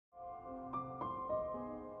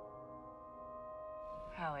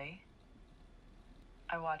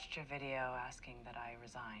I watched your video asking that I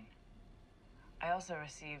resign. I also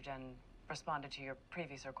received and responded to your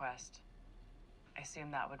previous request. I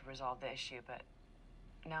assumed that would resolve the issue, but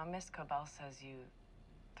now Miss Cobell says you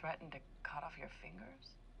threatened to cut off your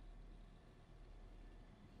fingers?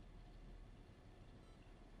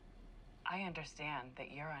 I understand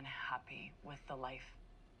that you're unhappy with the life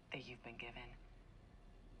that you've been given.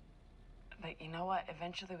 But you know what?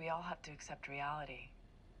 Eventually we all have to accept reality.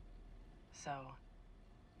 So,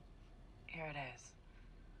 here it is.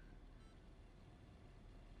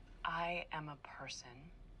 I am a person.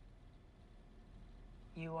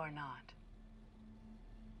 You are not.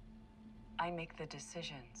 I make the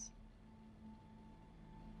decisions.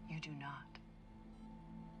 You do not.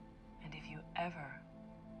 And if you ever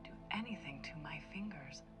do anything to my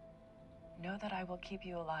fingers, know that I will keep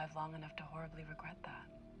you alive long enough to horribly regret that.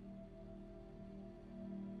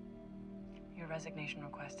 Your resignation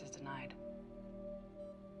request is denied.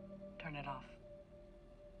 Turn it off.